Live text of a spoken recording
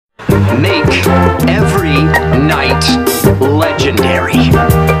make every night legendary.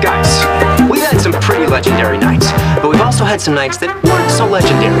 Guys, we've had some pretty legendary nights, but we've also had some nights that weren't so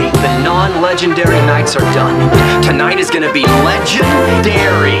legendary. The non-legendary nights are done. Tonight is gonna be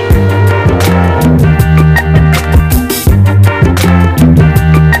legendary.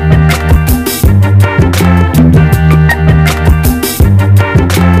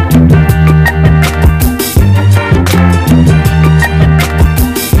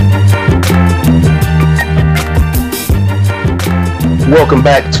 Welcome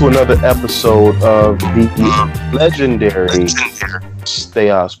back to another episode of the legendary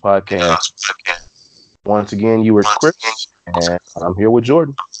Stayos podcast. Once again, you are Chris, and I'm here with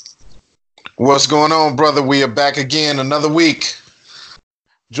Jordan. What's going on, brother? We are back again another week.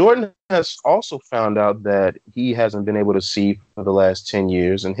 Jordan has also found out that he hasn't been able to see for the last 10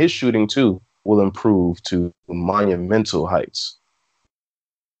 years, and his shooting, too, will improve to monumental heights.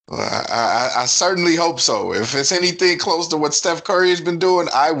 I certainly hope so. If it's anything close to what Steph Curry has been doing,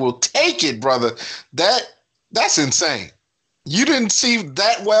 I will take it, brother. That's insane. You didn't see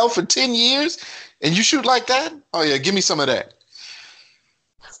that well for 10 years, and you shoot like that? Oh, yeah, give me some of that.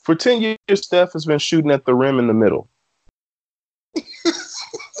 For 10 years, Steph has been shooting at the rim in the middle.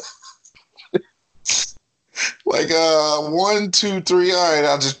 Like 1, 2, 3. All right,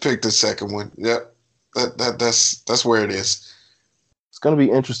 I'll just pick the second one. Yep, that's where it is. It's going to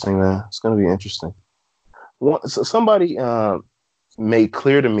be interesting, man. It's going to be interesting. So somebody made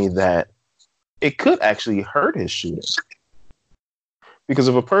clear to me that it could actually hurt his shooting. Because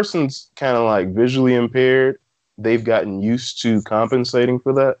if a person's kind of like visually impaired, they've gotten used to compensating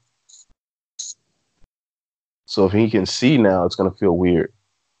for that. So if he can see now, it's going to feel weird.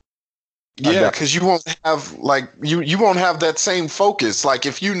 Yeah, because you won't have you won't have that same focus. Like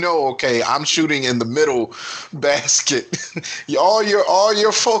if you know, okay, I'm shooting in the middle basket, all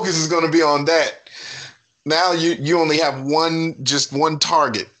your focus is going to be on that. Now you only have one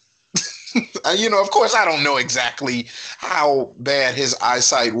target. And, of course, I don't know exactly how bad his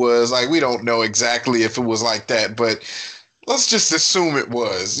eyesight was. Like we don't know exactly if it was like that, but let's just assume it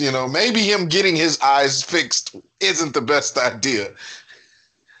was. Maybe him getting his eyes fixed isn't the best idea.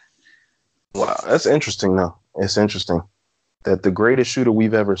 Wow, that's interesting, though. It's interesting that the greatest shooter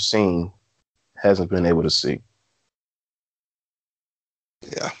we've ever seen hasn't been able to see.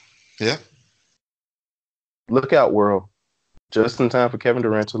 Yeah. Look out, world. Just in time for Kevin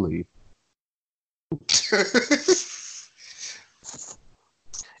Durant to leave.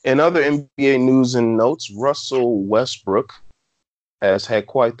 In other NBA news and notes, Russell Westbrook has had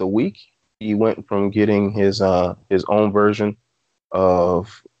quite the week. He went from getting his own version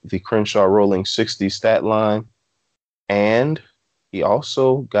of the Crenshaw Rolling 60 stat line, and he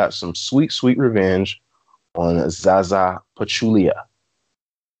also got some sweet, sweet revenge on Zaza Pachulia.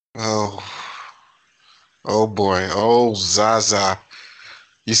 Oh boy. Oh, Zaza.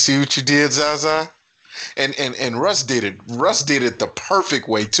 You see what you did, Zaza? And Russ did it. Russ did it the perfect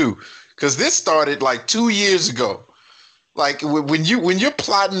way too. Because this started like 2 years ago. Like when you're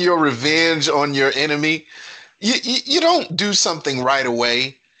plotting your revenge on your enemy, you don't do something right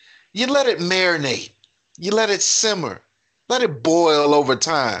away. You let it marinate. You let it simmer. Let it boil over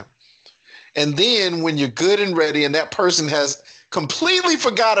time. And then when you're good and ready and that person has completely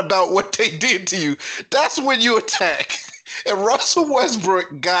forgot about what they did to you, that's when you attack. And Russell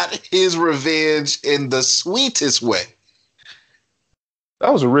Westbrook got his revenge in the sweetest way.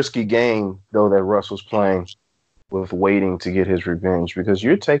 That was a risky game, though, that Russ was playing with waiting to get his revenge, because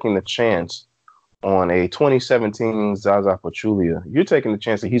you're taking the chance on a 2017 Zaza Pachulia. You're taking the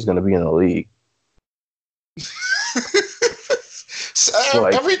chance that he's going to be in the league. So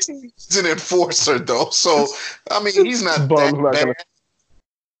every team is an enforcer, though. So, I mean, he's not that bad.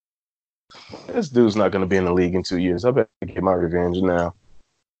 This dude's not going to be in the league in 2 years. I better get my revenge now.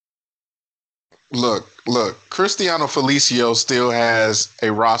 Look. Cristiano Felicio still has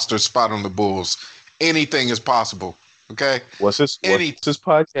a roster spot on the Bulls. Anything is possible. Okay? What's his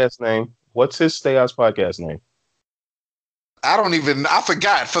podcast name? What's his Stayos podcast name? I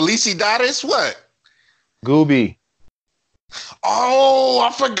forgot. Felicidades, what? Gooby. Oh,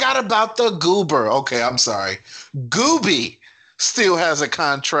 I forgot about the Goober. Okay, I'm sorry. Gooby still has a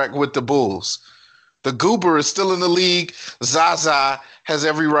contract with the Bulls. The Goober is still in the league. Zaza has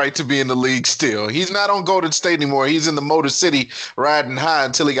every right to be in the league still. He's not on Golden State anymore. He's in the Motor City riding high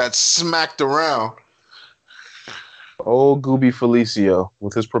until he got smacked around. Old Gooby Felicio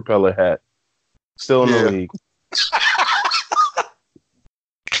with his propeller hat. Still in the league.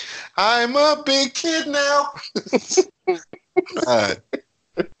 I'm a big kid now.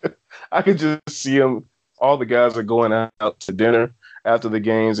 I could just see him. All the guys are going out to dinner, after the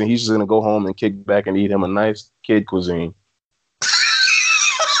games, and he's just gonna go home and kick back and eat him a nice kid cuisine.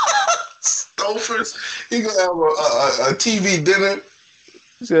 Stouffer's. He gonna have a TV dinner.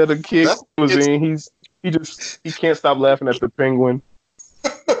 He said a kid That's cuisine. He can't stop laughing at the penguin.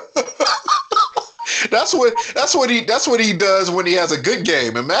 That's what he does when he has a good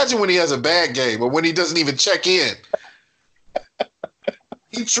game. Imagine when he has a bad game or when he doesn't even check in.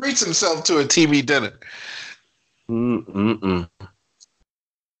 He treats himself to a TV dinner.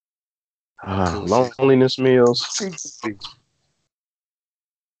 Loneliness meals.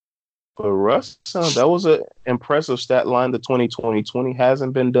 For Russ, that was an impressive stat line. The 2020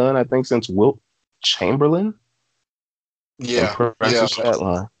 hasn't been done, I think, since Wilt Chamberlain. Yeah, impressive stat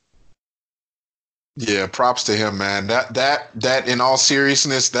line. Yeah, props to him, man. That in all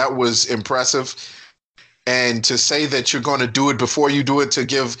seriousness, that was impressive. And to say that you're going to do it before you do it, to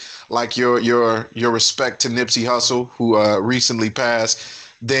give like your respect to Nipsey Hussle, who recently passed,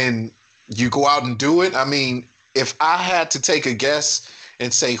 then you go out and do it. I mean, if I had to take a guess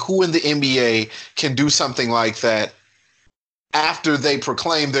and say who in the NBA can do something like that after they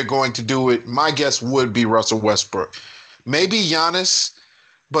proclaim they're going to do it, my guess would be Russell Westbrook. Maybe Giannis,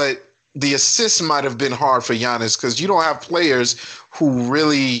 but the assists might have been hard for Giannis because you don't have players who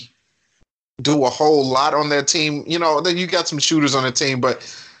really do a whole lot on their team. You know, then you got some shooters on the team, but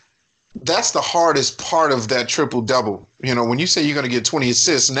that's the hardest part of that triple-double. You know, when you say you're going to get 20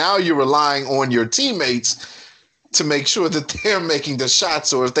 assists, now you're relying on your teammates to make sure that they're making the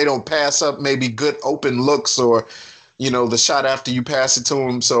shots, or if they don't pass up maybe good open looks, or, you know, the shot after you pass it to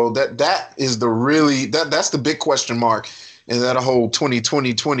them. So that is that's the big question mark in that whole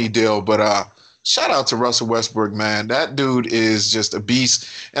 2020 deal. But shout out to Russell Westbrook, man. That dude is just a beast.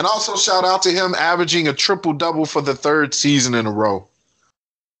 And also shout out to him averaging a triple-double for the third season in a row.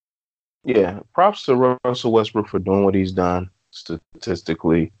 Yeah, props to Russell Westbrook for doing what he's done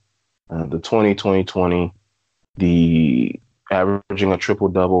statistically. The 2020, the averaging a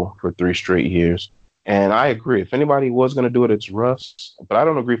triple-double for 3 straight years. And I agree. If anybody was going to do it, it's Russ. But I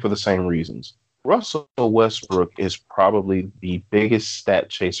don't agree for the same reasons. Russell Westbrook is probably the biggest stat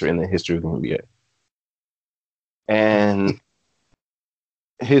chaser in the history of the NBA. And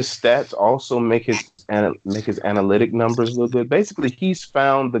his stats also make his analytic numbers look good. Basically, he's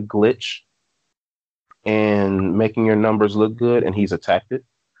found the glitch in making your numbers look good, and he's attacked it.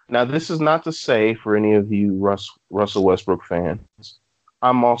 Now, this is not to say for any of you Russell Westbrook fans,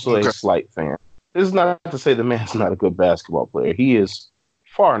 I'm also a slight fan. This is not to say the man's not a good basketball player. He is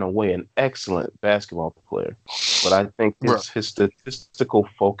far and away an excellent basketball player. But I think his statistical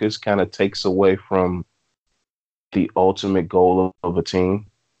focus kind of takes away from the ultimate goal of a team.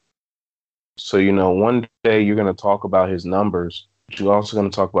 So, you know, one day you're going to talk about his numbers, but you're also going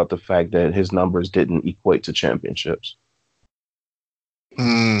to talk about the fact that his numbers didn't equate to championships.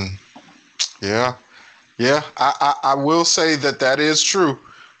 Yeah. I will say that is true.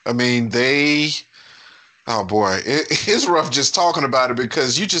 I mean, oh boy, it's rough just talking about it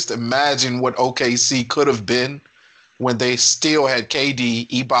because you just imagine what OKC could have been when they still had KD,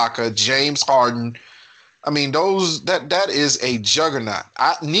 Ibaka, James Harden. I mean, that is a juggernaut.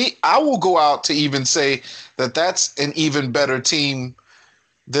 I will go out to even say that that's an even better team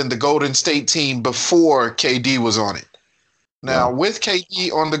than the Golden State team before KD was on it. Now, with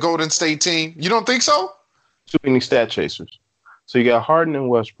KD on the Golden State team, you don't think so? Too many stat chasers. So you got Harden and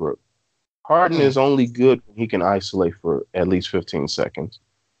Westbrook. Harden is only good when he can isolate for at least 15 seconds,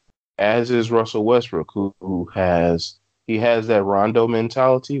 as is Russell Westbrook, who has that Rondo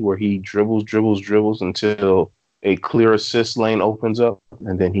mentality where he dribbles until a clear assist lane opens up,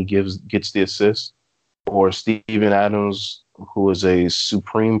 and then he gets the assist. Or Steven Adams, who is a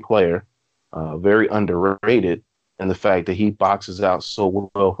supreme player, very underrated, and the fact that he boxes out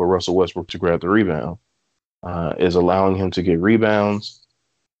so well for Russell Westbrook to grab the rebound is allowing him to get rebounds.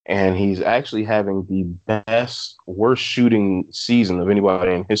 And he's actually having the worst shooting season of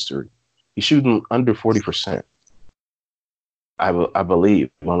anybody in history. He's shooting under 40%. I believe,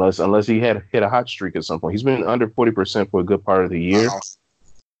 unless he had hit a hot streak at some point. He's been under 40% for a good part of the year. Wow.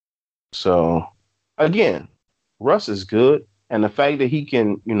 So, again, Russ is good. And the fact that he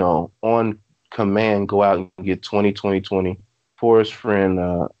can, you know, on command, go out and get 20 for his friend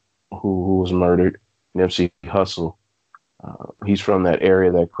who was murdered, Nipsey Hussle. He's from that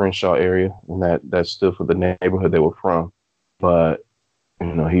area, that Crenshaw area, and that stood for the neighborhood they were from. But,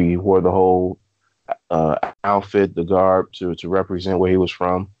 you know, he wore the whole outfit, the garb to represent where he was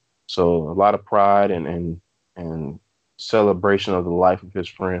from. So a lot of pride and celebration of the life of his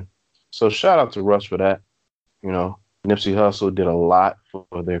friend. So shout out to Russ for that. You know, Nipsey Hussle did a lot for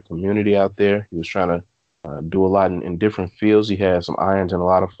their community out there. He was trying to do a lot in different fields. He has some irons and a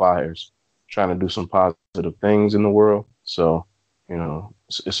lot of fires, trying to do some positive things in the world. So,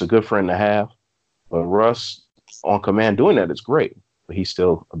 it's a good friend to have. But Russ on command doing that is great. But he's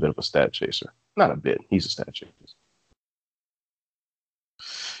still a bit of a stat chaser. Not a bit. He's a stat chaser.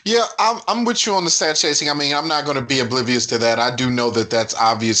 Yeah, I'm with you on the stat chasing. I mean, I'm not going to be oblivious to that. I do know that that's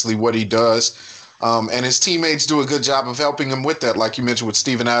obviously what he does. And his teammates do a good job of helping him with that. Like you mentioned with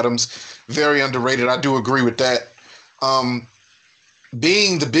Steven Adams, very underrated. I do agree with that.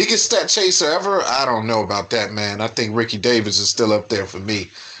 Being the biggest stat chaser ever, I don't know about that, man. I think Ricky Davis is still up there for me,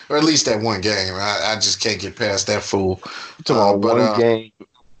 or at least that one game. I just can't get past that fool. Talking about one game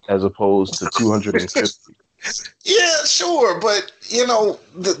as opposed to 250. Yeah, sure, but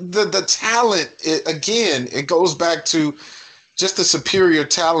the talent. It goes back to just the superior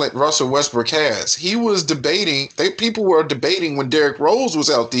talent Russell Westbrook has. He was debating. People were debating when Derrick Rose was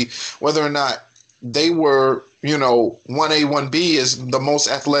healthy whether or not they were 1A 1B is the most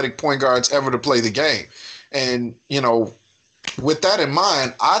athletic point guards ever to play the game, and with that in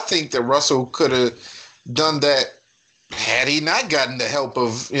mind, I think that Russell could have done that had he not gotten the help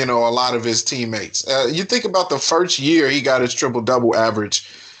of a lot of his teammates. You think about the first year he got his triple-double average.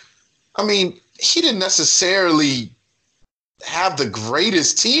 I mean, he didn't necessarily have the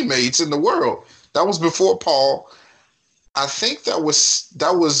greatest teammates in the world. That was before Paul. I think that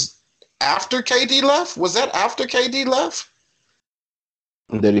was after KD left. Was that after KD left?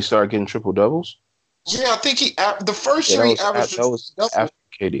 Did he start getting triple doubles? Yeah, I think the first year he averaged. That was after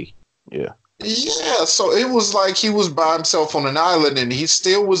KD. Yeah. Yeah, so it was like he was by himself on an island and he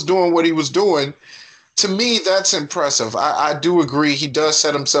still was doing what he was doing. To me, that's impressive. I do agree. He does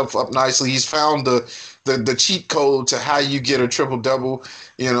set himself up nicely. He's found the cheat code to how you get a triple double,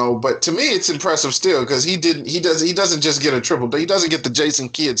 But to me, it's impressive still because he doesn't just get a triple. He doesn't get the Jason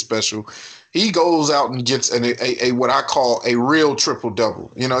Kidd special. He goes out and gets a what I call a real triple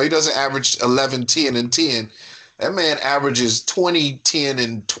double. He doesn't average 11, 10, and 10. That man averages 20, 10,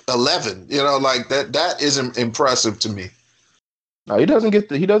 and 11. Like that. That is impressive to me. No, he doesn't get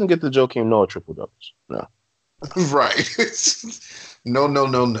the Joakim Noah triple doubles. No. Right. No.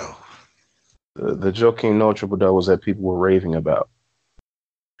 The Joakim Noah triple doubles that people were raving about.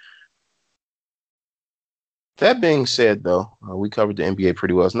 That being said, though, we covered the NBA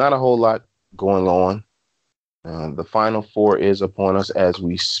pretty well. It's not a whole lot going on. The Final Four is upon us as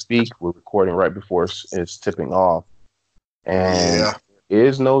we speak. We're recording right before it's tipping off. And there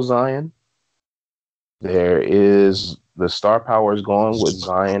is no Zion. There is the star power is gone with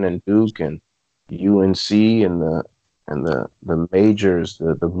Zion and Duke and UNC and the majors,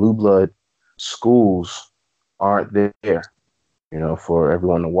 the blue blood schools aren't there, for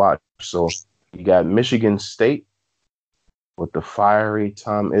everyone to watch. So you got Michigan State with the fiery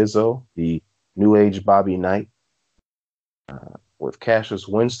Tom Izzo, the new age Bobby Knight, with Cassius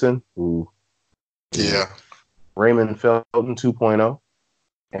Winston, who Raymond Felton 2.0,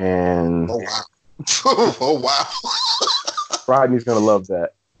 and oh wow. Oh wow. Rodney's gonna love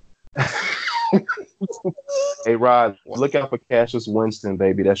that. Hey Rod, look out for Cassius Winston,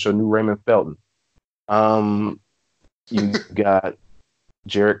 baby. That's your new Raymond Felton. You got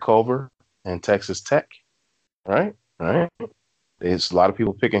Jarrett Culver and Texas Tech, right? There's a lot of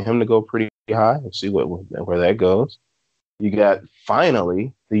people picking him to go pretty high. We'll see where that goes. You got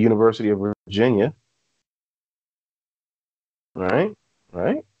finally the University of Virginia, right?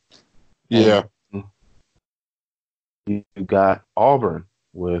 Yeah. And you got Auburn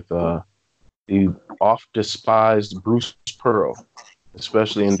with the oft-despised Bruce Pearl,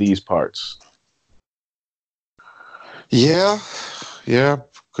 especially in these parts. Yeah.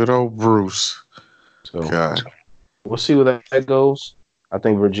 Good old Bruce. So we'll see where that goes. I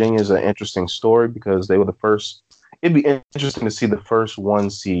think Virginia is an interesting story because they were the first. It'd be interesting to see the first 1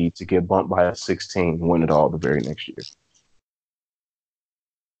 seed to get bumped by a 16 and win it all the very next year.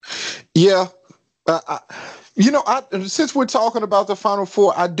 Yeah. Since we're talking about the Final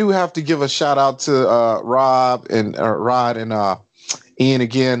Four, I do have to give a shout out to Rod and Ian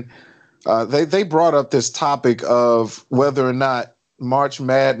again. They brought up this topic of whether or not March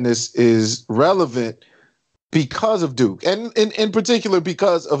Madness is relevant because of Duke, and in particular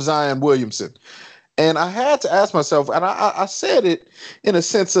because of Zion Williamson. And I had to ask myself, and I said it in a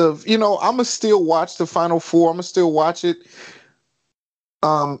sense of, I'm going to still watch the Final Four. I'm going to still watch it.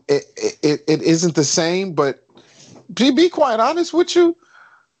 It isn't the same, but to be quite honest with you,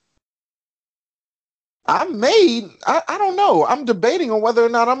 I don't know. I'm debating on whether or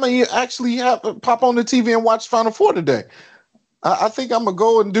not I'm going to actually pop on the TV and watch Final Four today. I think I'm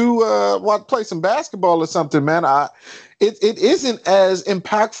going to go and play some basketball or something, man. It isn't as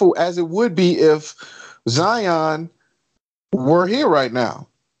impactful as it would be if Zion, we're here right now.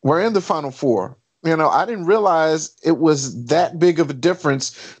 We're in the Final Four. You know, I didn't realize it was that big of a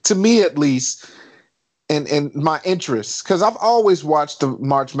difference, to me at least, in my interests. Because I've always watched the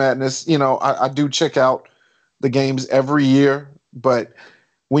March Madness. You know, I do check out the games every year. But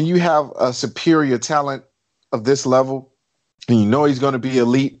when you have a superior talent of this level, and you know he's going to be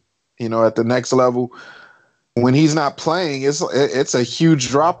elite, you know, at the next level, when he's not playing, it's a huge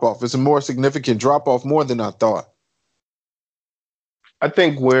drop off. It's a more significant drop off, more than I thought. I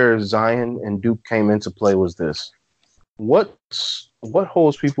think where Zion and Duke came into play was this. What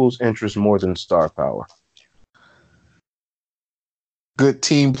holds people's interest more than star power? Good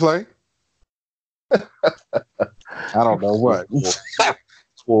team play. I don't know what.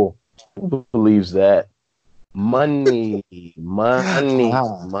 Well, who believes that? Money. Yes.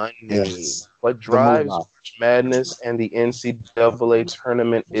 What drives March Madness and the NCAA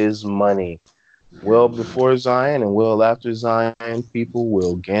tournament is money. Well before Zion and well after Zion, people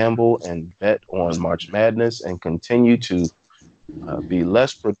will gamble and bet on March Madness and continue to be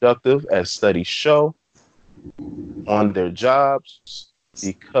less productive, as studies show, on their jobs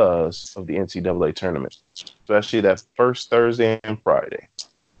because of the NCAA tournament, especially that first Thursday and Friday.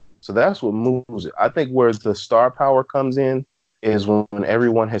 So that's what moves it. I think where the star power comes in is when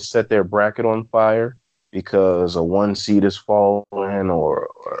everyone has set their bracket on fire because a 1 seed is falling or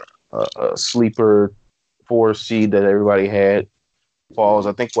a sleeper 4 seed that everybody had falls.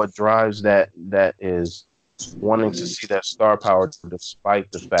 I think what drives that is wanting to see that star power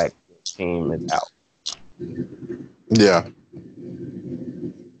despite the fact the team is out. Yeah.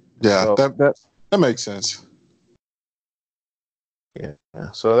 So, that makes sense. Yeah.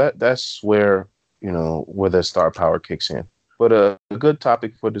 So that's where, you know, where the star power kicks in. But a good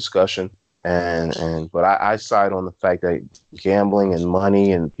topic for discussion. But I side on the fact that gambling and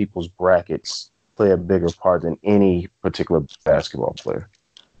money and people's brackets play a bigger part than any particular basketball player.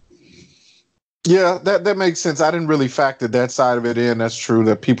 Yeah, that makes sense. I didn't really factor that side of it in. That's true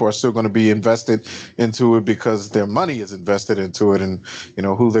that people are still going to be invested into it because their money is invested into it and, you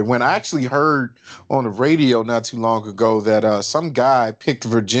know, who they win. I actually heard on the radio not too long ago that some guy picked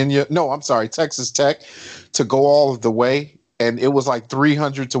Texas Tech to go all of the way. And it was like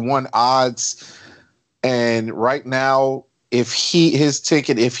 300-1 odds. And right now, if he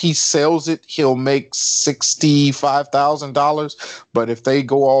sells it, he'll make $65,000. But if they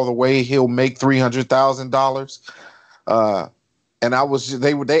go all the way, he'll make $300,000. And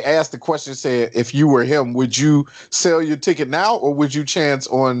they asked the question, said, if you were him, would you sell your ticket now or would you chance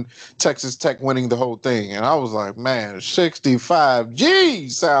on Texas Tech winning the whole thing? And I was like, man, 65 G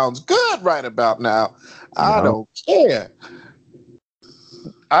sounds good right about now. I don't care.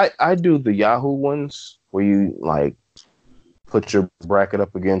 I do the Yahoo ones where you like put your bracket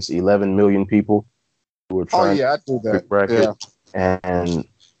up against 11 million people who are trying I do that. Bracket. Yeah. And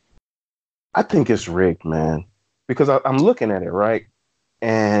I think it's rigged, man, because I'm looking at it, right?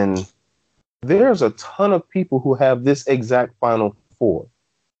 And there's a ton of people who have this exact Final Four.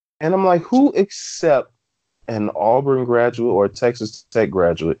 And I'm like, who except an Auburn graduate or a Texas Tech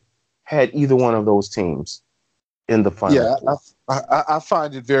graduate had either one of those teams in the Final Four? I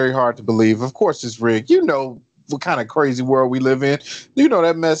find it very hard to believe. Of course it's rigged. You know what kind of crazy world we live in. You know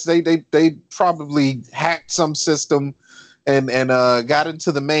that mess. They probably hacked some system and got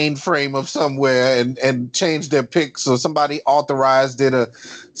into the mainframe of somewhere and changed their picks, or somebody authorized it,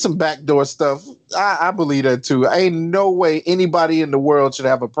 some backdoor stuff. I believe that too. Ain't no way anybody in the world should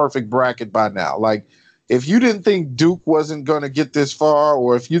have a perfect bracket by now. Like, if you didn't think Duke wasn't going to get this far,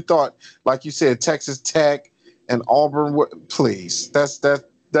 or if you thought, like you said, Texas Tech and Auburn, please,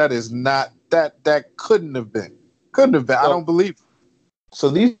 that is not that couldn't have been. I don't believe it. So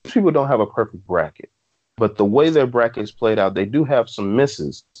these people don't have a perfect bracket, but the way their bracket is played out, they do have some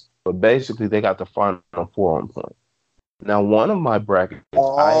misses, but basically they got the Final Four on point. Now, one of my brackets,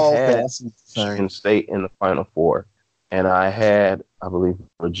 I had Michigan State in the Final Four, and I had, I believe,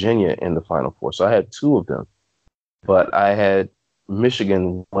 Virginia in the Final Four. So I had two of them, but I had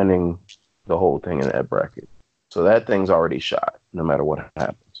Michigan winning the whole thing in that bracket. So that thing's already shot, no matter what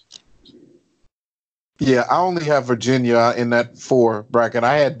happens. Yeah, I only have Virginia in that 4 bracket.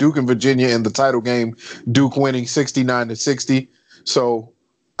 I had Duke and Virginia in the title game, Duke winning 69-60. So,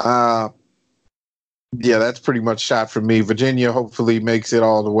 yeah, that's pretty much shot for me. Virginia hopefully makes it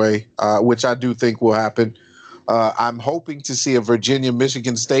all the way, which I do think will happen. I'm hoping to see a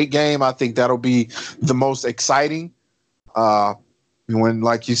Virginia-Michigan State game. I think that'll be the most exciting. When,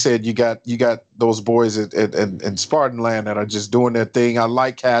 like you said, you got those boys in Spartanland that are just doing their thing. I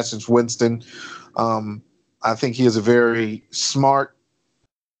like Cassius Winston. I think he is a very smart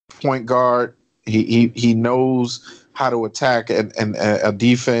point guard. He knows how to attack and a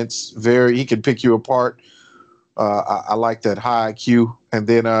defense. He can pick you apart. I like that high IQ. And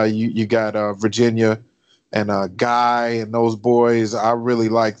then you got Virginia and Guy and those boys. I really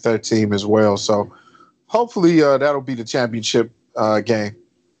like their team as well. So hopefully that'll be the championship game.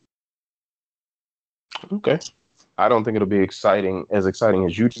 Okay. I don't think it'll be as exciting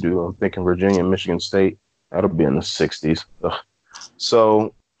as you do. I'm thinking Virginia and Michigan State. That'll be in the 60s. Ugh.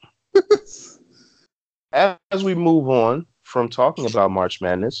 So as we move on from talking about March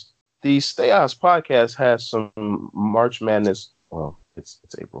Madness, the Stay Oz podcast has some March Madness. Well, it's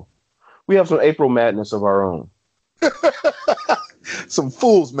April. We have some April Madness of our own. Some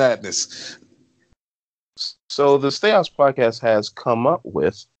fool's madness. So the Stay Oz podcast has come up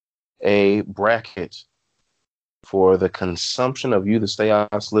with a bracket for the consumption of you, the Stay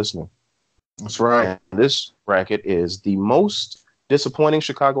Oz listener. That's right. And this bracket is the most disappointing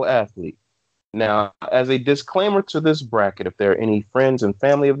Chicago athlete. Now, as a disclaimer to this bracket, if there are any friends and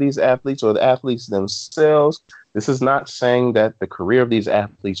family of these athletes or the athletes themselves, this is not saying that the career of these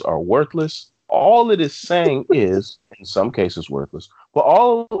athletes are worthless. All it is saying is, in some cases, worthless. But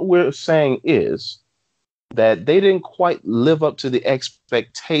all we're saying is that they didn't quite live up to the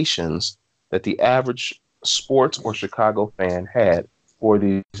expectations that the average sports or Chicago fan had for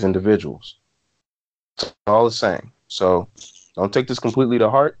these individuals. That's all it's saying. So don't take this completely to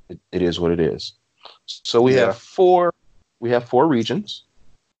heart. It is what it is. So we have four regions.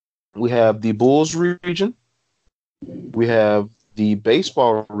 We have the Bulls region. We have the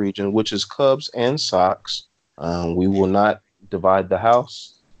baseball region, which is Cubs and Sox. We will not divide the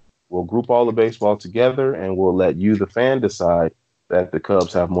house. We'll group all the baseball together, and we'll let you, the fan, decide that the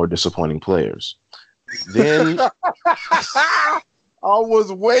Cubs have more disappointing players. Then I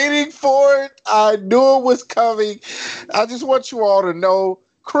was waiting for it. I knew it was coming. I just want you all to know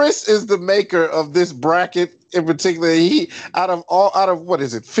Chris is the maker of this bracket in particular. He out of what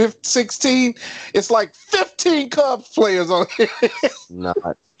is it, 16? It's like 15 Cubs players on here.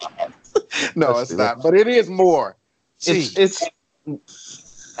 Not. No, it's not. But it is more. It's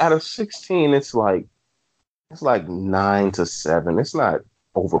out of 16. It's like 9-7. It's not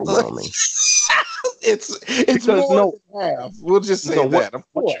overwhelming. It's more than half. We'll just say that. Of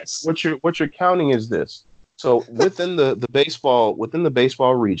course. What you're counting is this. So within the baseball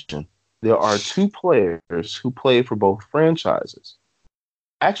region, there are 2 players who play for both franchises.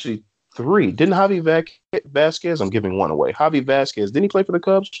 Actually, 3. Didn't Javi Vasquez? I'm giving one away. Javi Vasquez. Didn't he play for the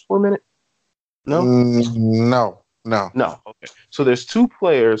Cubs for a minute? No. No. Okay. So there's 2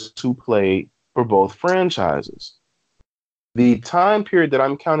 players who play for both franchises. The time period that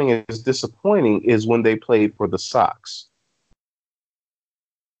I'm counting as disappointing is when they played for the Sox.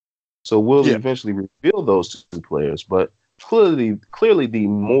 So we'll eventually reveal those 2 players, but clearly the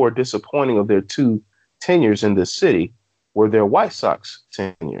more disappointing of their 2 tenures in this city were their White Sox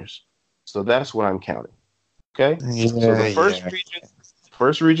tenures. So that's what I'm counting. Okay? So the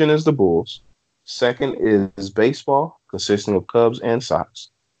first region is the Bulls. Second is baseball, consisting of Cubs and Sox.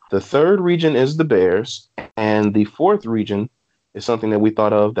 The third region is the Bears. And the fourth region is something that we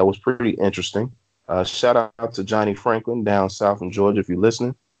thought of that was pretty interesting. Shout out to Johnny Franklin down south in Georgia if you're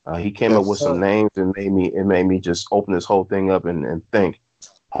listening. He came up with some names and made me just open this whole thing up and think.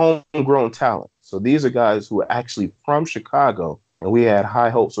 Homegrown talent. So these are guys who are actually from Chicago, and we had high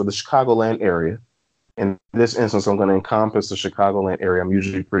hopes for the Chicagoland area. In this instance, I'm going to encompass the Chicagoland area. I'm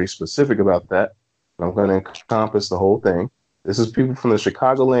usually pretty specific about that. But I'm going to encompass the whole thing. This is people from the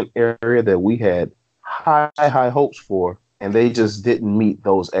Chicagoland area that we had high hopes for, and they just didn't meet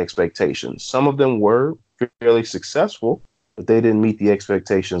those expectations. Some of them were fairly successful, but they didn't meet the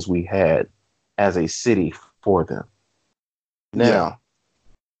expectations we had as a city for them. Now,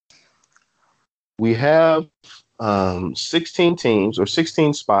 we have 16 teams or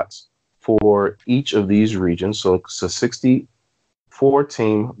 16 spots for each of these regions. So it's a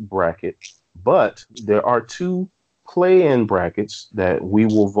 64-team bracket, but there are 2 play-in brackets that we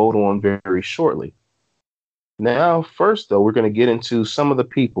will vote on very shortly. Now, first, though, we're going to get into some of the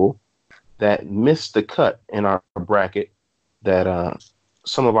people that missed the cut in our bracket that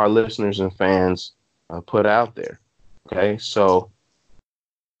some of our listeners and fans put out there. Okay, so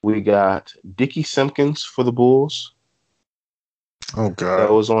we got Dickie Simpkins for the Bulls. Oh, God.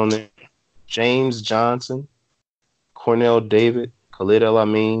 That was on there. James Johnson, Cornell David, Khalid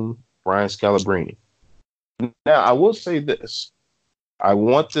El-Amin, Brian Scalabrine. Now, I will say this. I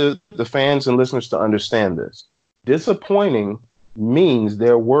want the fans and listeners to understand this. Disappointing means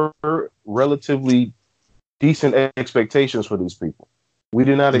there were relatively decent expectations for these people. We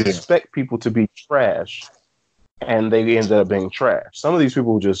did not expect people to be trash and they ended up being trash. Some of these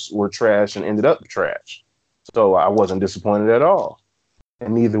people just were trash and ended up trash. So I wasn't disappointed at all,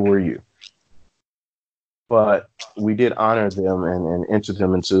 and neither were you. But we did honor them and enter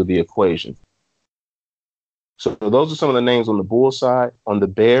them into the equation. So those are some of the names on the Bulls side. On the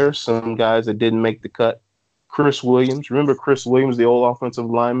Bears, some guys that didn't make the cut. Chris Williams. Remember Chris Williams, the old offensive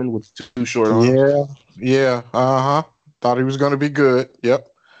lineman with two short arms? Yeah. Thought he was going to be good. Yep.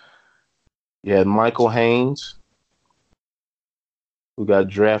 Yeah, Michael Haynes, who got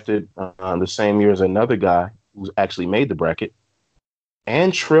drafted the same year as another guy who actually made the bracket.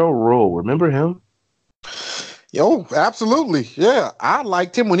 And Trell Rowe. Remember him? Yo, absolutely. Yeah, I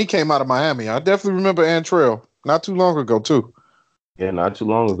liked him when he came out of Miami. I definitely remember Antrell. Not too long ago, too. Yeah, not too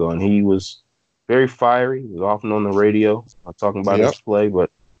long ago. And he was very fiery. He was often on the radio talking about his play, but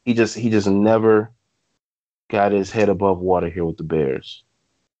he just never got his head above water here with the Bears.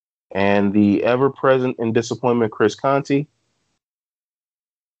 And the ever-present in disappointment, Chris Conte,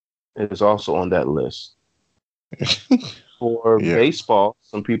 is also on that list. For baseball,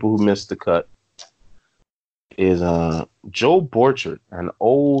 some people who missed the cut is Joe Borchert, an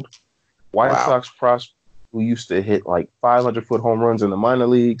old White Sox prospect who used to hit like 500-foot home runs in the minor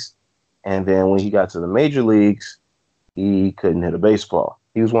leagues. And then when he got to the major leagues, he couldn't hit a baseball.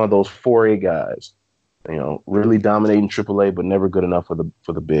 He was one of those 4A guys, really dominating AAA, but never good enough for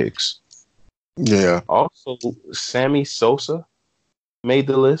the bigs. Yeah. Also, Sammy Sosa made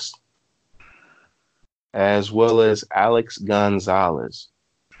the list, as well as Alex Gonzalez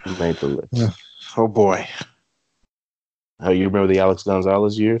made the list. Oh, boy. You remember the Alex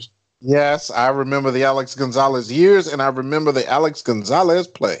Gonzalez years? Yes, I remember the Alex Gonzalez years, and I remember the Alex Gonzalez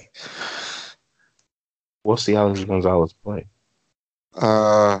play. What's the Alex Gonzalez play?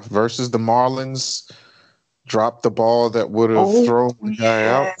 Versus the Marlins, dropped the ball that would have thrown the guy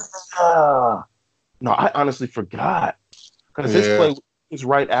out. No, I honestly forgot. Because his play was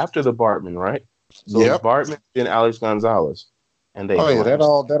right after the Bartman, right? So Bartman and Alex Gonzalez. And they that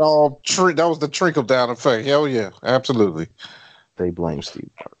was the trickle down effect. Hell yeah, absolutely. They blame Steve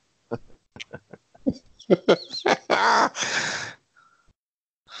Bartman.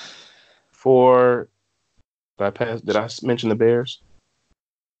 Did I mention the Bears?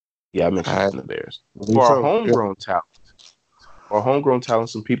 Yeah, I mentioned the Bears. For our homegrown talent,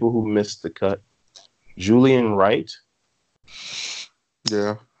 some people who missed the cut. Julian Wright.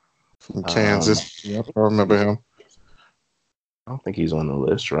 Yeah. From Kansas. I remember him. I don't think he's on the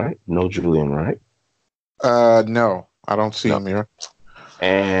list, right? No Julian Wright. No, I don't see him here.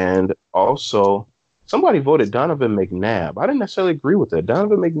 And also, somebody voted Donovan McNabb. I didn't necessarily agree with that.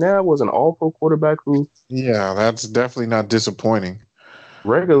 Donovan McNabb was an all-pro quarterback who... Yeah, that's definitely not disappointing.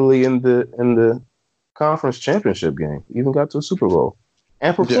 Regularly in the conference championship game. Even got to a Super Bowl.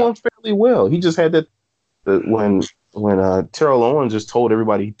 And performed fairly well. He just had when Terrell Owens just told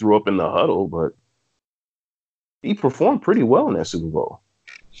everybody he threw up in the huddle, but he performed pretty well in that Super Bowl.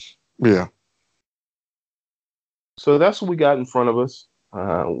 Yeah. So that's what we got in front of us.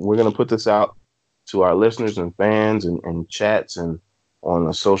 We're going to put this out to our listeners and fans and chats and on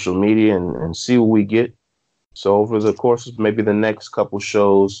the social media and see what we get. So over the course of maybe the next couple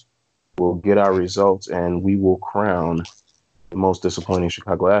shows, we'll get our results and we will crown the most disappointing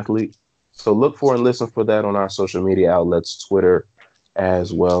Chicago athlete. So look for and listen for that on our social media outlets, Twitter,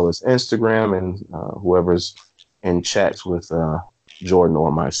 as well as Instagram and whoever's in chats with Jordan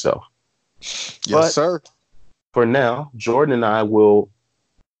or myself. Yes, sir. For now, Jordan and I will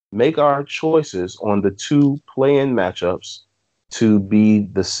make our choices on the two play-in matchups to be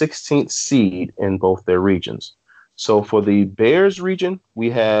the 16th seed in both their regions. So for the Bears region, we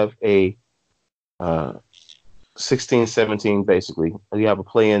have a 16-17, basically. We have a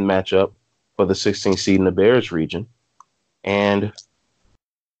play-in matchup for the 16th seed in the Bears region. And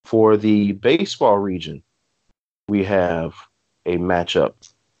for the baseball region, we have a matchup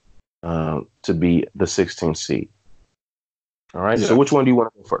to be the 16th seed. All right. Yeah. So which one do you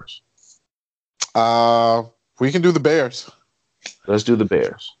want to go first? We can do the Bears. Let's do the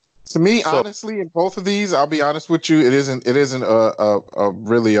Bears. To me, honestly, in both of these, I'll be honest with you, it isn't a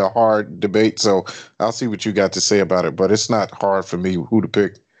really a hard debate. So I'll see what you got to say about it. But it's not hard for me who to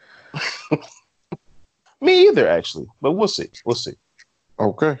pick. Me either, actually. But we'll see. We'll see.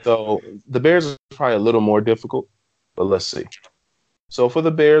 Okay. So the Bears is probably a little more difficult, but let's see. So for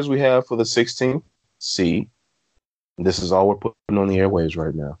the Bears, we have for the 16th seed. This is all we're putting on the airwaves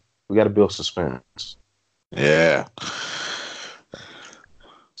right now. We got to build suspense. Yeah.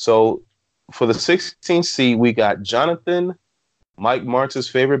 So for the 16th seed, we got Jonathan, Mike Martz's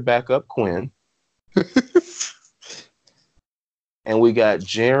favorite backup, Quinn. And we got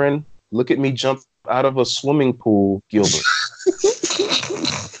Jaron, look at me jumping out of a swimming pool Gilbert.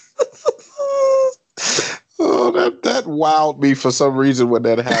 Oh, that wowed me for some reason when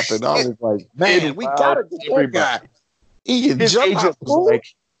that happened. I was like, man, we gotta get that guy. He can His jump out agent the was pool. like,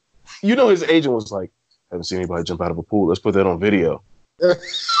 his agent was like, haven't seen anybody jump out of a pool. Let's put that on video.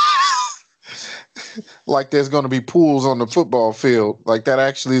 Like there's going to be pools on the football field. Like that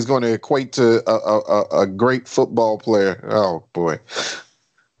actually is going to equate to a great football player. Oh boy.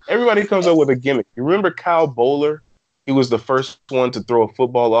 Everybody comes up with a gimmick. You remember Kyle Bowler? He was the first one to throw a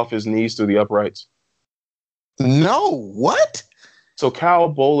football off his knees through the uprights. No, what? So Kyle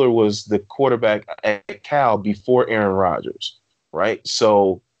Bowler was the quarterback at Cal before Aaron Rodgers, right?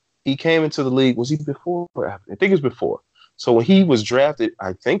 So he came into the league. Was he before or after? I think it was before. So when he was drafted,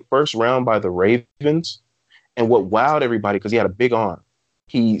 I think first round by the Ravens, and what wowed everybody, because he had a big arm,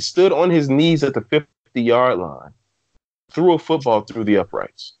 he stood on his knees at the 50-yard line, threw a football through the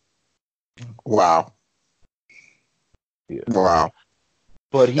uprights. Wow. Yeah. Wow.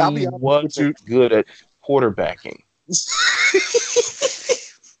 But he wasn't good at quarterbacking.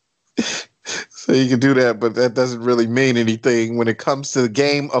 So you can do that, but that doesn't really mean anything when it comes to the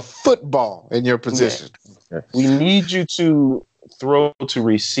game of football in your position. Yeah. We need you to throw to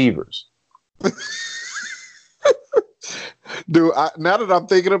receivers. Dude, now that I'm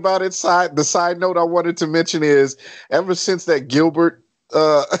thinking about it, the side note I wanted to mention is ever since that Gilbert,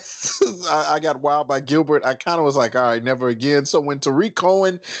 I got wowed by Gilbert, I kind of was like, all right, never again. So when Tariq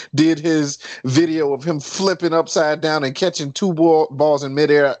Cohen did his video of him flipping upside down and catching two balls in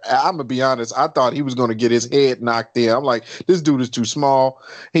midair, I'm going to be honest, I thought he was going to get his head knocked in. I'm like, this dude is too small.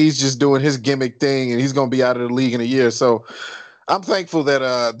 He's just doing his gimmick thing, and he's going to be out of the league in a year. So I'm thankful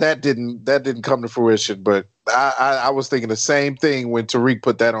that that didn't come to fruition. But I was thinking the same thing when Tariq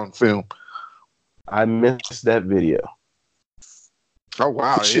put that on film. I missed that video. Oh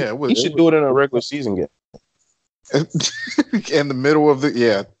wow! He should do it in a regular season game. In the middle of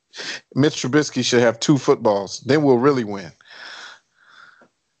Mitch Trubisky should have 2 footballs. Then we'll really win.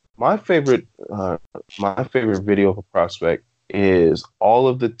 My favorite video of a prospect is all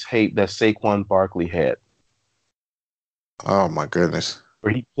of the tape that Saquon Barkley had. Oh my goodness!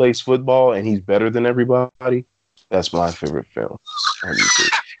 Where he plays football and he's better than everybody. That's my favorite film on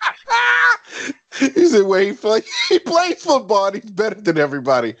YouTube. He said, "Where he plays football and he's better than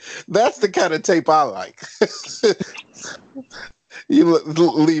everybody." That's the kind of tape I like. He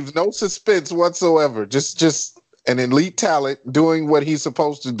leaves no suspense whatsoever. Just an elite talent doing what he's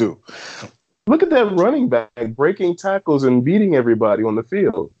supposed to do. Look at that running back breaking tackles and beating everybody on the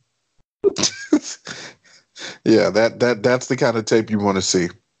field. Yeah, that's the kind of tape you want to see.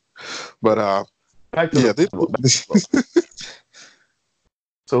 But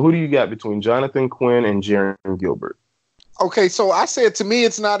So who do you got between Jonathan Quinn and Jaron Gilbert? Okay, so I said to me,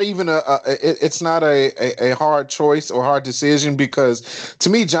 it's not even it's not a hard choice or hard decision, because to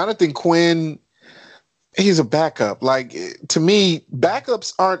me, Jonathan Quinn, he's a backup. Like, to me,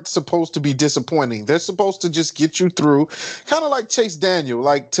 backups aren't supposed to be disappointing. They're supposed to just get you through, kind of like Chase Daniel.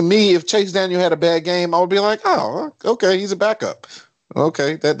 Like, to me, if Chase Daniel had a bad game, I would be like, oh, okay, he's a backup.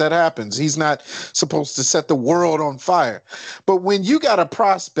 Okay, that happens. He's not supposed to set the world on fire. But when you got a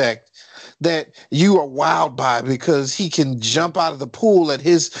prospect that you are wowed by because he can jump out of the pool at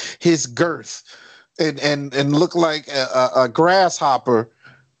his girth and look like a grasshopper,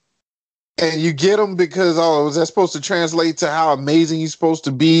 and you get him because, is that supposed to translate to how amazing he's supposed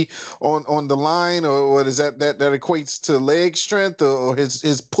to be on the line, or what is that equates to leg strength or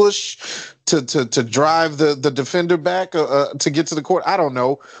his push to drive the defender back to get to the court? I don't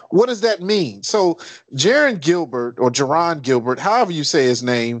know. What does that mean? So Jaron Gilbert, or Jerron Gilbert, however you say his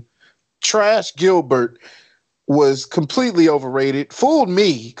name, Trash Gilbert, was completely overrated. Fooled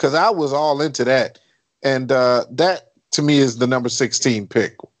me because I was all into that. And that, to me, is the number 16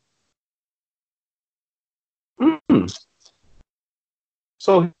 pick. Mm-hmm.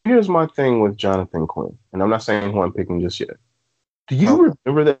 So here's my thing with Jonathan Quinn, and I'm not saying who I'm picking just yet. Do you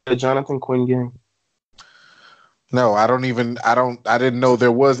remember that Jonathan Quinn game? No, I didn't know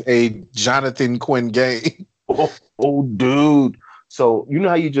there was a Jonathan Quinn game. Oh, dude. So you know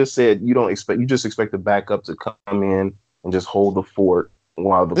how you just said you just expect the backup to come in and just hold the fort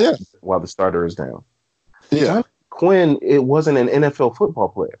while the starter is down. Yeah. Jonathan Quinn, it wasn't an NFL football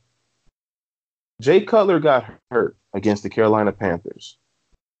player. Jay Cutler got hurt against the Carolina Panthers.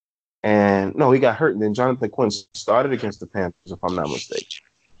 And no, he got hurt, and then Jonathan Quinn started against the Panthers, if I'm not mistaken.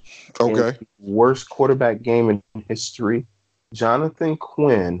 Okay. Worst quarterback game in history. Jonathan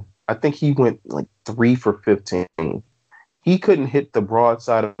Quinn, I think he went like 3 for 15. He couldn't hit the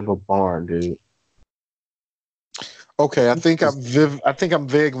broadside of a barn, dude. Okay, I think I'm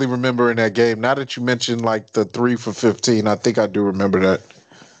vaguely remembering that game. Now that you mentioned like the 3 for 15, I think I do remember that.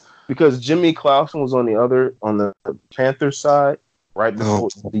 Because Jimmy Clausen was on the Panthers side right Oh,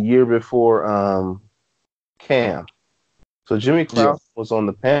 before the year before Cam. So Jimmy yeah. Clausen was on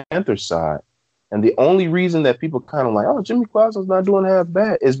the Panthers side. And the only reason that people kind of like, oh, Jimmy Clausen's not doing half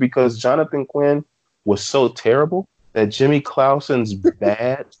bad is because Jonathan Quinn was so terrible that Jimmy Clausen's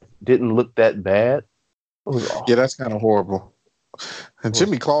bad didn't look that bad. It was Yeah, awful. that's kind of horrible. And It was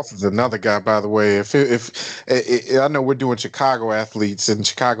Jimmy Clausen's another guy, by the way. If I know we're doing Chicago athletes and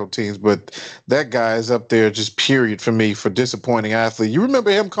Chicago teams, but that guy is up there just period for me for disappointing athlete. You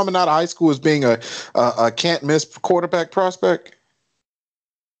remember him coming out of high school as being a can't miss quarterback prospect?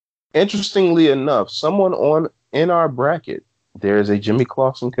 Interestingly enough, someone on in our bracket, there is a Jimmy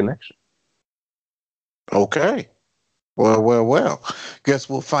Clausen connection. Okay. Well. Guess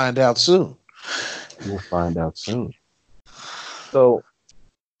we'll find out soon. We'll find out soon. So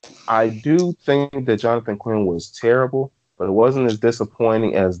I do think that Jonathan Quinn was terrible, but it wasn't as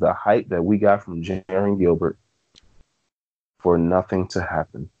disappointing as the hype that we got from Jaron Gilbert for nothing to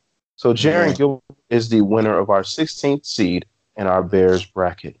happen. So Yeah. Jaron Gilbert is the winner of our 16th seed in our Bears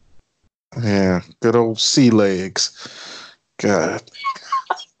bracket. Yeah. Good old sea legs. God.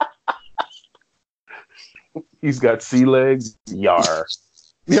 He's got sea legs. Yar.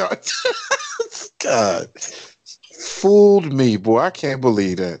 Yeah. God. Fooled me, boy. I can't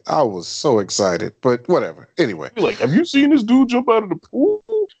believe that. I was so excited, but whatever. Anyway. You're like, have you seen this dude jump out of the pool?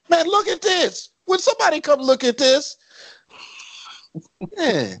 Man, look at this. Would somebody come look at this?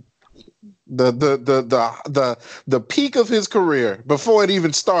 Man. The peak of his career before it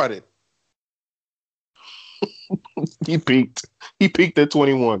even started. He peaked. He peaked at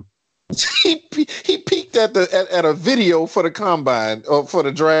 21. He peaked at a video for the combine or for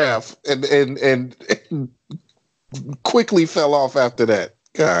the draft and quickly fell off after that.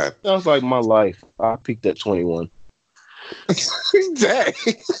 God. Sounds like my life. I peaked at 21. Dang.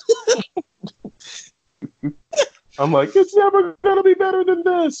 I'm like, it's never gonna be better than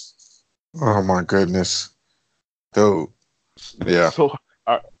this. Oh my goodness. Dude. Yeah. So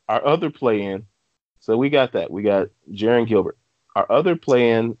our other play-in, so we got that. We got Jaron Gilbert. Our other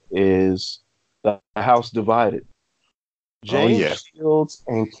play-in is the House Divided. James yeah. Shields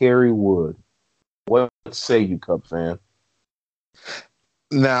and Kerry Wood. What say you, Cub fan?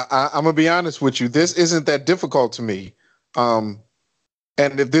 Now, I'm gonna be honest with you. This isn't that difficult to me, and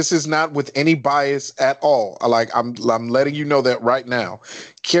if this is not with any bias at all. I'm letting you know that right now.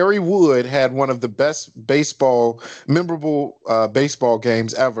 Kerry Wood had one of the best memorable baseball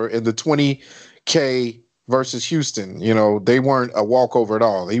games ever in the 20K versus Houston. You know, they weren't a walkover at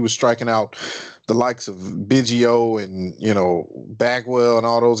all. He was striking out the likes of Biggio and Bagwell and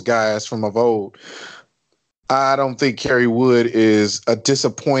all those guys from of old. I don't think Kerry Wood is a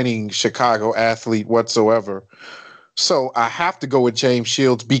disappointing Chicago athlete whatsoever. So I have to go with James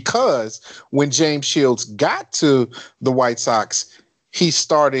Shields because when James Shields got to the White Sox, he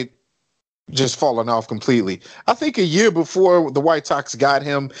started just falling off completely. I think a year before the White Sox got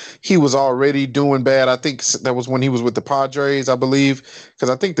him, he was already doing bad. I think that was when he was with the Padres, I believe, because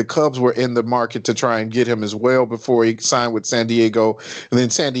I think the Cubs were in the market to try and get him as well before he signed with San Diego. And then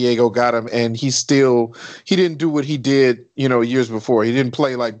San Diego got him, and he didn't do what he did, years before. He didn't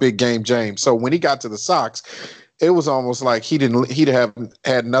play like big game James. So when he got to the Sox, it was almost like he'd have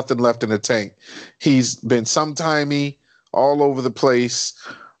had nothing left in the tank. He's been sometimey, all over the place.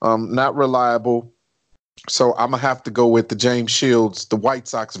 Not reliable. So I'm going to have to go with the James Shields, the White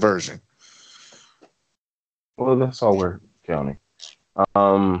Sox version. Well, that's all we're counting.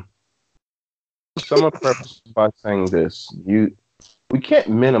 Some of preface by saying this. We can't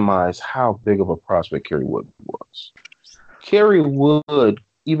minimize how big of a prospect Kerry Wood was. Kerry Wood,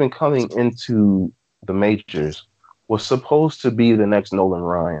 even coming into the majors, was supposed to be the next Nolan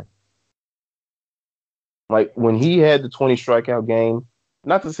Ryan. Like when he had the 20 strikeout game,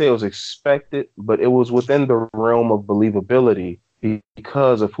 not to say it was expected, but it was within the realm of believability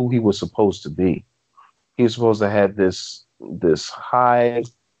because of who he was supposed to be. He was supposed to have this high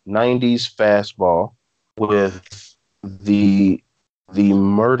 90s fastball with the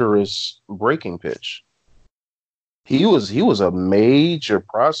murderous breaking pitch. He was a major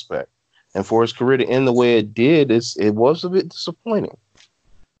prospect, and for his career to end the way it did, it was a bit disappointing.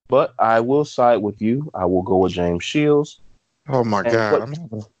 But I will side with you. I will go with James Shields. Oh my God!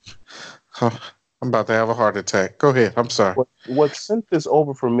 I'm about to have a heart attack. Go ahead. I'm sorry. What sent this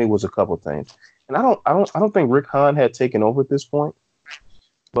over for me was a couple things, and I don't think Rick Hahn had taken over at this point.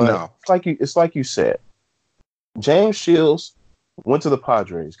 But no. It's like you said. James Shields went to the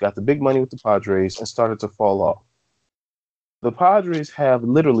Padres, got the big money with the Padres, and started to fall off. The Padres have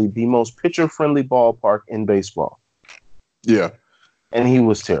literally the most pitcher-friendly ballpark in baseball. Yeah. And he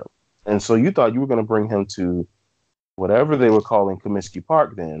was terrible. And so you thought you were going to bring him to whatever they were calling Comiskey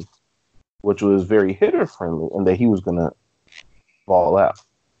Park then, which was very hitter-friendly, and that he was going to ball out.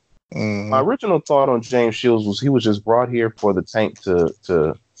 Mm-hmm. My original thought on James Shields was he was just brought here for the tank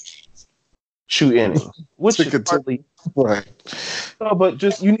to shoot innings, which is partly right. no, but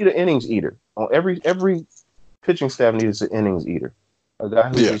just you need an innings eater. On every pitching staff needs an innings eater, a guy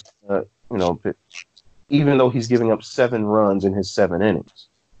who just pitch, even though he's giving up 7 runs in his 7 innings.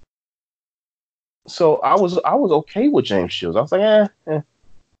 So I was okay with James Shields. I was like,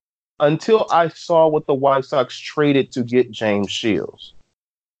 until I saw what the White Sox traded to get James Shields.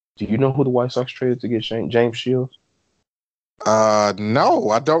 Do you know who the White Sox traded to get James Shields? No,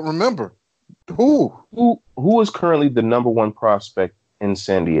 I don't remember. Who is currently the number 1 prospect in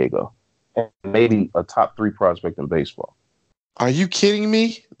San Diego, and maybe a top 3 prospect in baseball? Are you kidding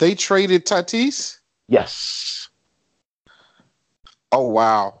me? They traded Tatis? Yes. Oh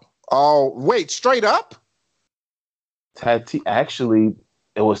wow. Oh wait, straight up? Actually,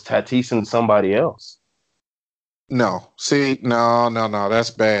 it was Tatis and somebody else. No, see, no,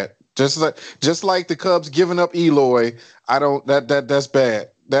 that's bad. Just like the Cubs giving up Eloy, that's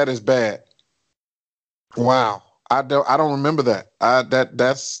bad. That is bad. Wow, I don't remember that.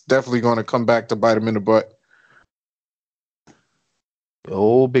 That's definitely going to come back to bite him in the butt.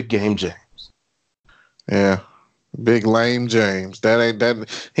 Oh, big game James. Yeah, big lame James.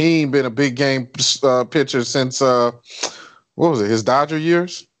 He ain't been a big game pitcher since what was it? His Dodger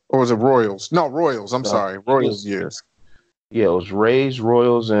years? Or was it Royals? No, Royals. I'm sorry. Royals years. Yeah, it was Rays,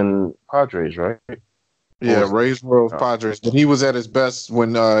 Royals, and Padres, right? Yeah, Rays, Royals, Padres. But he was at his best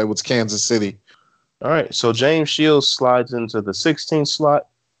when it was Kansas City. All right, so James Shields slides into the 16th slot,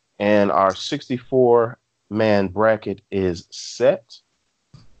 and our 64-man bracket is set.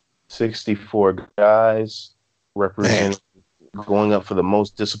 64 guys representing going up for the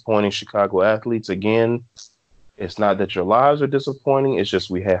most disappointing Chicago athletes. Again, it's not that your lives are disappointing. It's just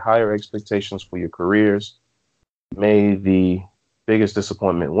we had higher expectations for your careers. May the biggest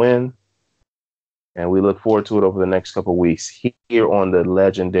disappointment win. And we look forward to it over the next couple of weeks here on the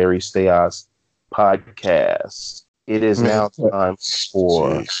legendary Stayos podcast. It is now time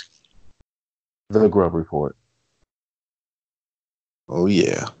for the Grub Report. Oh,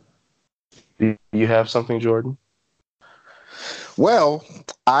 yeah. Do you have something, Jordan? Well,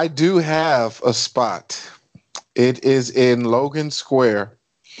 I do have a spot. It is in Logan Square.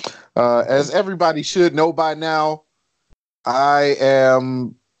 As everybody should know by now, I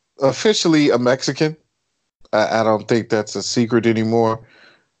am officially a Mexican. I don't think that's a secret anymore.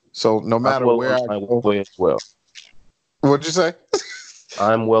 So no matter where I go, way as well. What'd you say?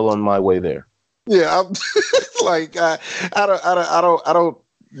 I'm well on my way there. Yeah, I'm like I don't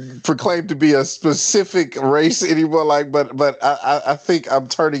proclaim to be a specific race anymore. Like, but I think I'm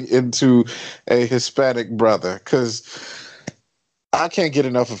turning into a Hispanic brother because I can't get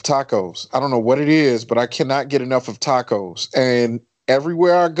enough of tacos. I don't know what it is, but I cannot get enough of tacos. And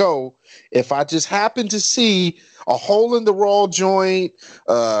everywhere I go, if I just happen to see a hole in the wall joint,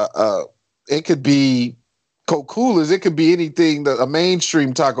 it could be Coca-Cola's, it could be anything, a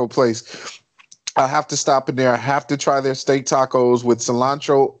mainstream taco place. I have to stop in there. I have to try their steak tacos with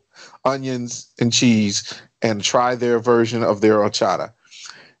cilantro, onions, and cheese, and try their version of their horchata.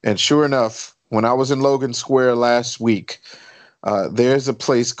 And sure enough, when I was in Logan Square last week, there's a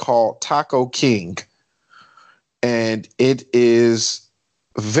place called Taco King, and it is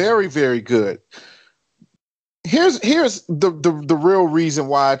very, very good. Here's the real reason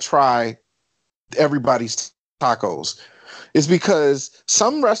why I try everybody's tacos. Is because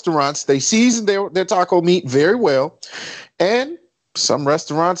some restaurants, they season their taco meat very well, and some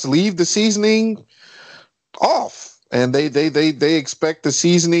restaurants leave the seasoning off, and they expect the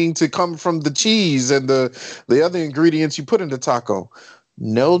seasoning to come from the cheese and the other ingredients you put in the taco.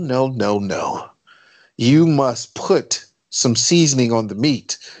 No. You must put some seasoning on the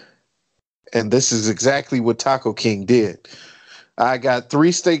meat, and this is exactly what Taco King did. I got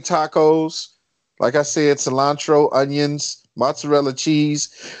 3 steak tacos. Like I said, cilantro, onions, mozzarella cheese,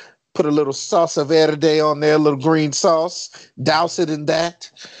 put a little salsa verde on there, a little green sauce, douse it in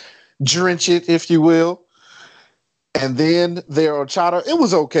that, drench it, if you will. And then their horchata, it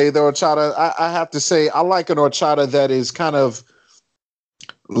was okay. Their horchata, I have to say, I like an horchata that is kind of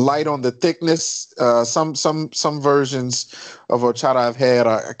light on the thickness. Some versions of horchata I've had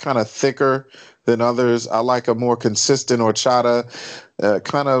are kind of thicker than others. I like a more consistent horchata,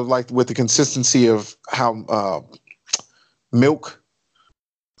 kind of like with the consistency of how milk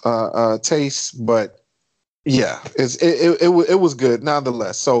tastes, but Yeah, it was good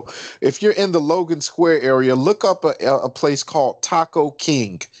nonetheless. So if you're in the Logan Square area, look up a place called Taco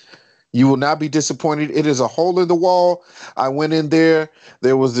King. You will not be disappointed. It is a hole in the wall. I went in there.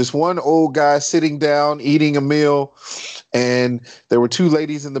 There was this one old guy sitting down eating a meal, and there were two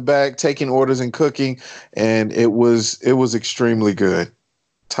ladies in the back taking orders and cooking, and it was extremely good.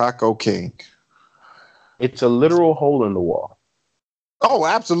 Taco King. It's a literal hole in the wall. Oh,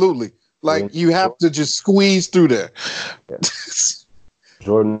 absolutely. Like And you have to just squeeze through there.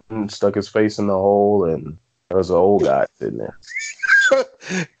 Jordan stuck his face in the hole, and there was an old guy sitting there.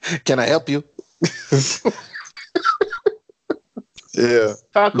 Can I help you? Yeah.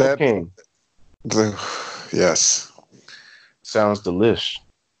 Taco King. Yes. Sounds delish.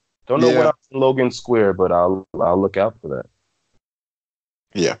 Don't know what else in Logan Square, but I'll look out for that.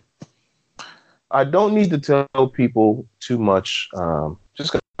 Yeah. I don't need to tell people too much.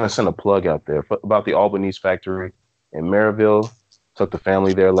 Just gonna send a plug out there about the Albanese factory in Maryville. Took the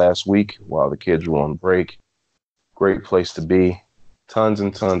family there last week while the kids were on break. Great place to be. Tons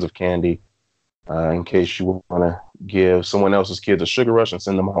and tons of candy. In case you want to give someone else's kids a sugar rush and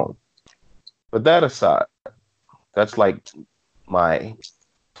send them home. But that aside, that's like my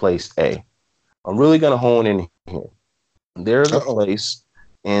place A. I'm really gonna hone in here. There's a place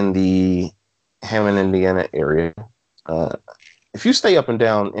in the Hammond, Indiana area. If you stay up and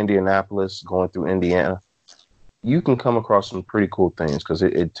down Indianapolis, going through Indiana, you can come across some pretty cool things because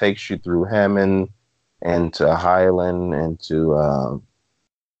it takes you through Hammond and to Highland and to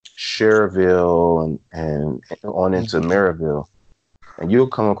Cherville and on into Maryville. And you'll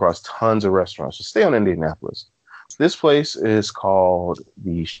come across tons of restaurants. So stay on Indianapolis. This place is called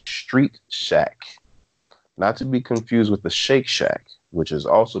the Street Shack. Not to be confused with the Shake Shack, which is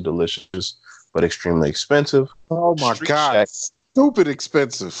also delicious, but extremely expensive. Oh my God. Shack, stupid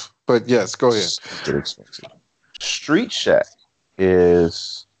expensive. But yes, go ahead. Stupid expensive. Street Shack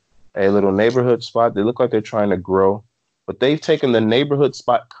is a little neighborhood spot. They look like they're trying to grow, but they've taken the neighborhood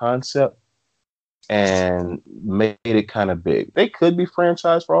spot concept and made it kind of big. They could be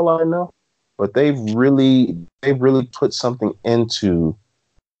franchised for all I know, but they've really put something into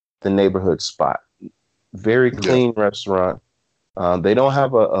the neighborhood spot. Very clean restaurant. They don't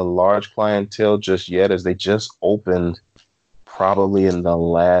have a large clientele just yet, as they just opened probably in the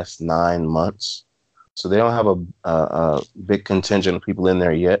last 9 months. So they don't have a big contingent of people in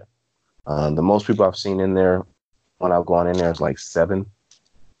there yet. The most people I've seen in there when I've gone in there is like 7.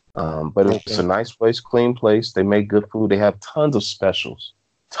 But it's a nice place, clean place. They make good food. They have tons of specials.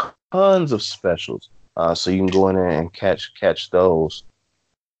 So you can go in there and catch those.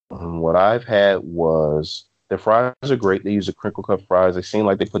 What I've had was their fries are great. They use the crinkle cut fries. They seem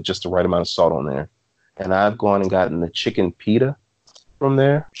like they put just the right amount of salt on there. And I've gone and gotten the chicken pita from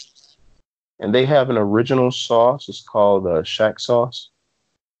there. And they have an original sauce. It's called Shack sauce.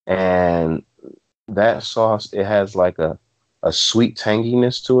 And that sauce, it has like a sweet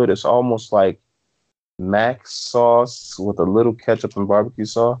tanginess to it. It's almost like Max sauce with a little ketchup and barbecue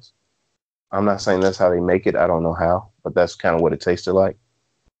sauce. I'm not saying that's how they make it. I don't know how, but that's kind of what it tasted like.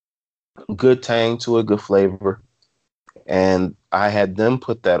 Good tang to it, good flavor. And I had them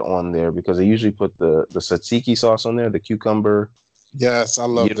put that on there because they usually put the tzatziki sauce on there, the cucumber. Yes, I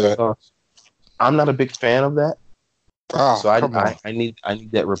love that. Sauce. I'm not a big fan of that. So I need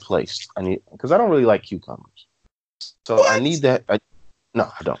that replaced. Because I don't really like cucumbers. So what? I need that.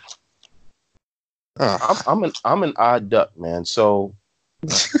 No, I don't. I'm an odd duck, man. So a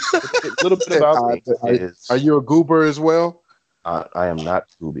little bit about me is. Are you a goober as well? I am not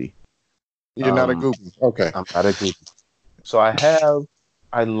gooby. You're not a gooby. Okay. I'm not a gooby. So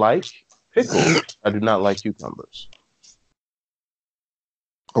I like pickles. I do not like cucumbers.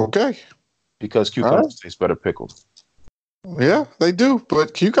 Okay. Because cucumbers taste better pickled. Yeah, they do.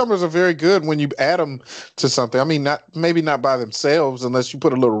 But cucumbers are very good when you add them to something. I mean, maybe not by themselves unless you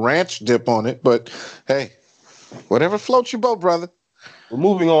put a little ranch dip on it. But hey, whatever floats your boat, brother. We're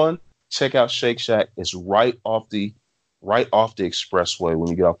moving on. Check out Shake Shack. It's right off the expressway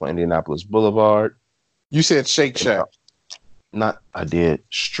when you get off on Indianapolis Boulevard. You said Shake Shack. I did.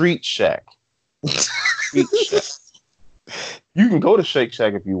 Street Shack. Street Shack. You can go to Shake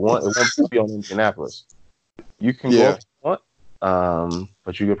Shack if you want. It won't be on Indianapolis. You can go if you want,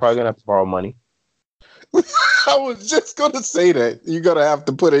 but you're probably going to have to borrow money. I was just going to say that. You're going to have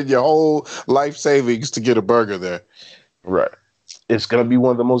to put in your whole life savings to get a burger there. Right. It's going to be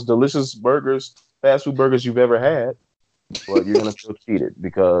one of the most delicious fast food burgers you've ever had, but you're going to feel cheated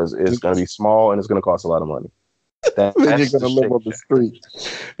because it's going to be small and it's going to cost a lot of money. Then you're going to live on the street.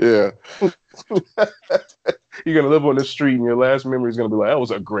 Yeah. You're going to live on the street and your last memory is going to be like, that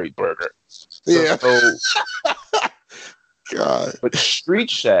was a great burger. So God. But Street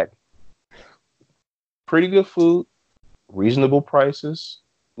Shack, pretty good food, reasonable prices,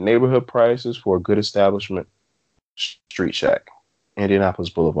 neighborhood prices for a good establishment. Street Shack, Indianapolis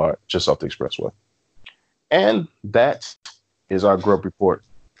Boulevard, just off the expressway. And that is our Grub Report.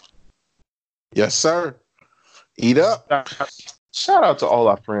 Yes, sir. Eat up. Shout out to all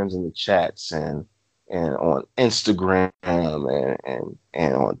our friends in the chats and on Instagram and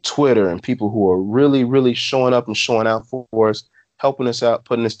on Twitter, and people who are really, really showing up and showing out for us, helping us out,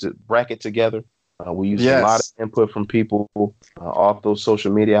 putting this bracket together. We used a lot of input from people off those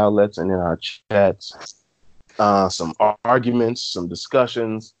social media outlets and in our chats. Some arguments, some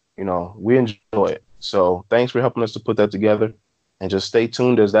discussions. You know, we enjoy it. So thanks for helping us to put that together, and just stay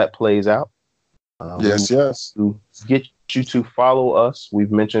tuned as that plays out. Yes. To get you to follow us,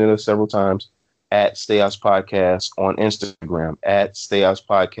 we've mentioned it several times, at Stay House Podcast on Instagram, at Stay House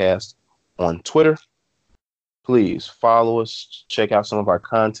Podcast on Twitter. Please follow us. Check out some of our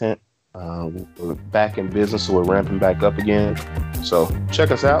content. We're back in business, so we're ramping back up again. So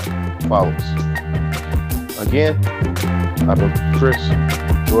check us out. Follow us. Again, I've been Chris.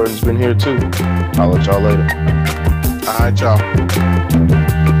 Jordan's been here too. I'll let y'all later. All right, y'all.